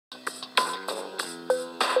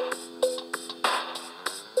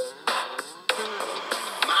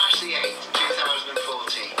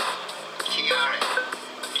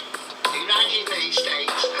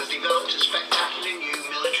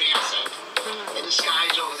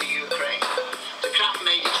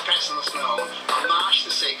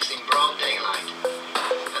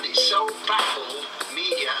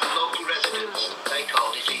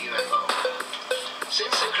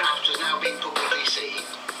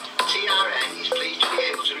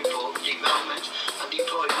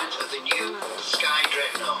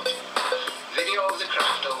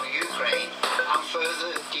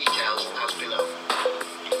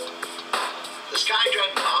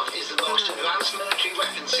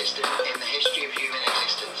system in the history of human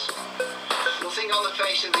existence. Nothing on the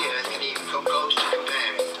face of the Earth can even come close to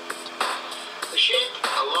comparing. The ship,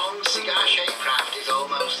 a long cigar-shaped craft, is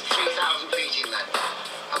almost 3,000 feet in length,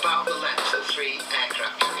 about the length of 3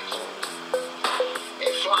 aircraft carriers.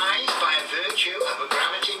 It flies by virtue of a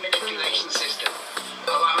gravity manipulation system,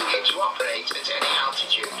 allowing it to operate at any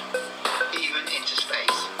altitude, even into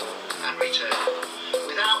space, and return,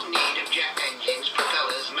 without need of jet engines,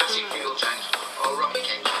 propellers, massive fuel tanks, or rocket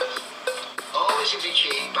engines. All this is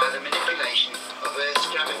achieved by the manipulation of Earth's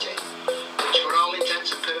gravity, which for all intents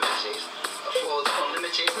and purposes affords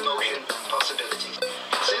unlimited motion possibilities.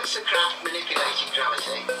 Since the craft manipulated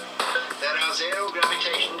gravity, there are zero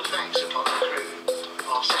gravitational effects upon the crew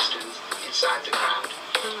or systems inside the craft.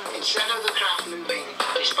 Instead of the craft moving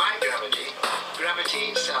despite gravity,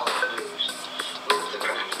 gravity itself moves with the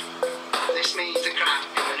craft. This means the craft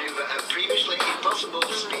can maneuver at previously impossible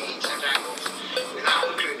speeds and angles without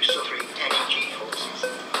the crew suffering any G-forces.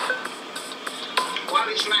 While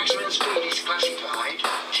its maximum speed is classified,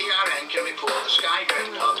 TRN can report the Sky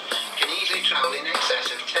Dreadnought can easily travel in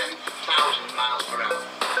excess of 10,000 miles per hour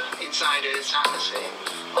inside Earth's atmosphere,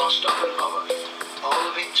 or stop and hover, all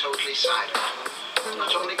of it totally silent.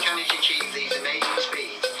 Not only can it achieve these amazing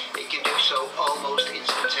speeds, it can do so almost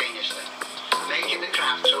instantaneously, making the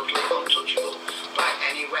craft totally untouchable by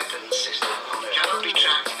any weapons system on Earth. It cannot be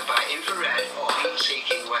tracked by infrared or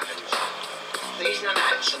heat-seeking weapons. These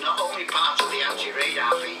nanites are not only part of the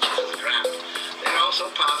anti-radar features of the craft, they are also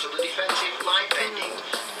part of the defensive light-bending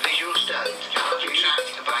visual stealth. Cannot be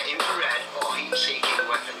tracked by infrared or heat-seeking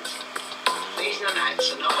weapons. These nanites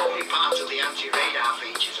are not only part of the anti-radar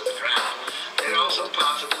features of the craft, they are also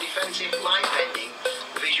part of the defensive light-bending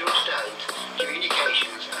visual stealth,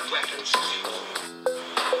 communications and weapons systems.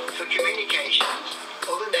 For communications,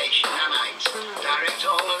 other nation nanites direct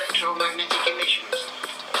all electromagnetic emissions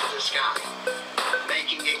to the sky,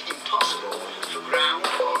 making it impossible for ground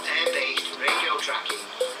or air-based radio tracking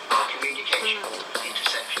or communication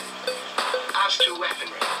interception. As to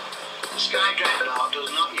weaponry, the Sky Dreadnought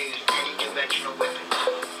does not use any conventional weapons.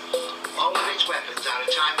 All of its weapons are a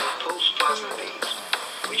type of pulsed plasma beams,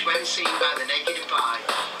 which when seen by the naked eye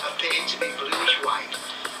appear to be bluish-white,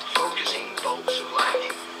 focusing bolts of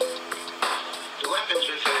lightning. The weapons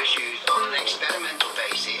were first used on an experimental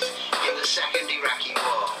basis in the Second Iraqi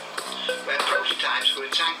War, where prototypes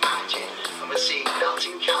were tank-mounted and were seen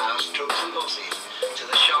melting cars, trucks and buses to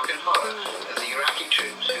the shock and horror of the Iraqi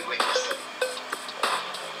troops who witnessed them.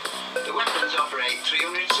 The weapons operate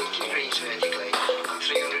 360 degrees vertically and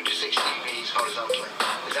 360 degrees horizontally,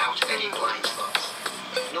 without any blind spots.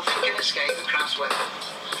 Nothing can escape the craft's weapons,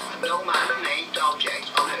 and no man-made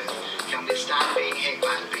object on Earth can withstand being hit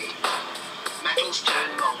by the beams. Metals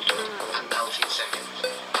turn molten and melt in seconds.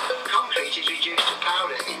 Concrete is reduced to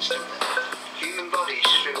powder instantly. Human bodies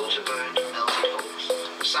shrivel to burned, melted hulks,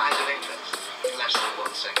 the size of infants, in less than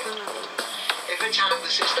 1 second. If attacked,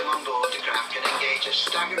 the system on board the craft can engage a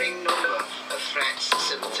staggering number of threats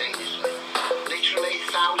simultaneously. Literally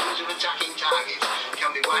thousands of attacking targets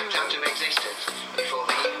can be wiped out of existence before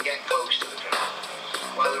they even get close to the craft,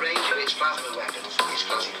 while the range of its plasma weapons is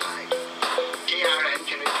classified. TRN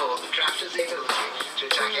can report the craft has the ability to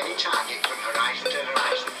attack any target from horizon to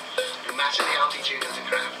horizon, no matter the altitude of the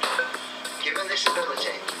craft. Given this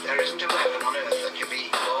ability, there isn't a weapon on Earth that can be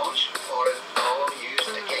launched or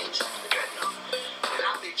used against the Dreadnought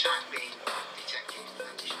without the attack being detected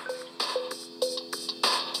and destroyed.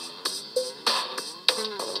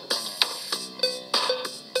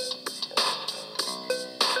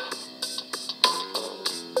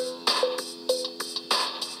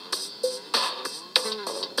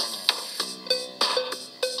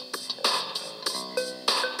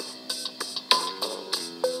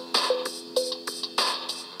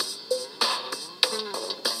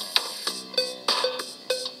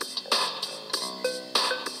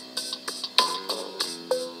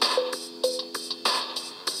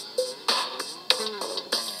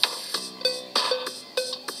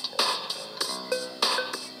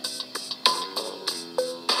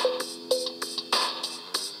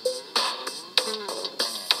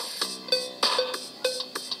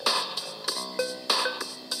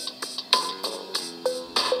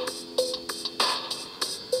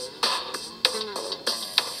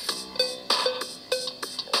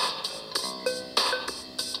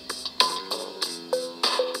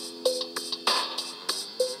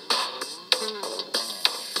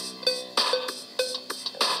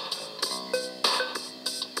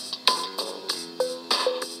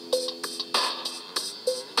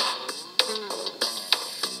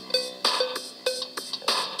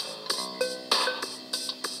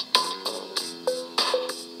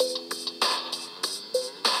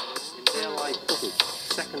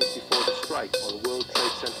 like on World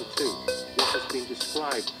Trade Center 2, what has been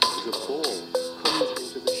described as a ball comes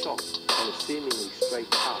into the shop on a seemingly straight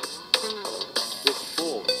path. This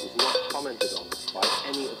ball was not commented on by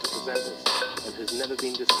any of the presenters and has never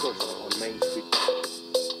been discussed on Main Street.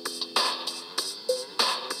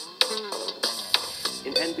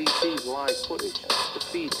 In NBC's live footage, the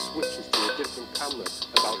feed switches to a different camera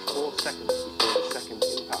about 4 seconds before the second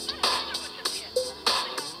impact.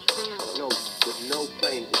 Note that no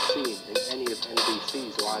plane is seen in any of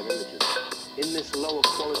NBC's live images. In this lower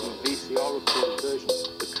quality VCR recorded version,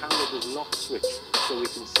 the camera does not switch, so we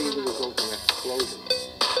can see the resulting explosion.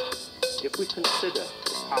 If we consider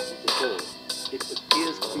the path of the ball, it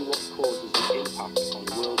appears to be what causes the impact on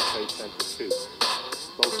World Trade Center 2.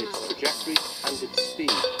 Both its trajectory and its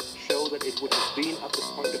speed show that it would have been at the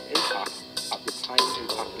point of impact at the time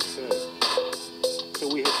impact occurred.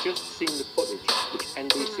 So we have just seen the footage which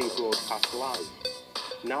NBC broadcast live.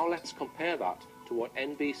 Now let's compare that to what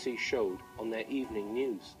NBC showed on their evening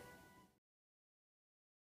news.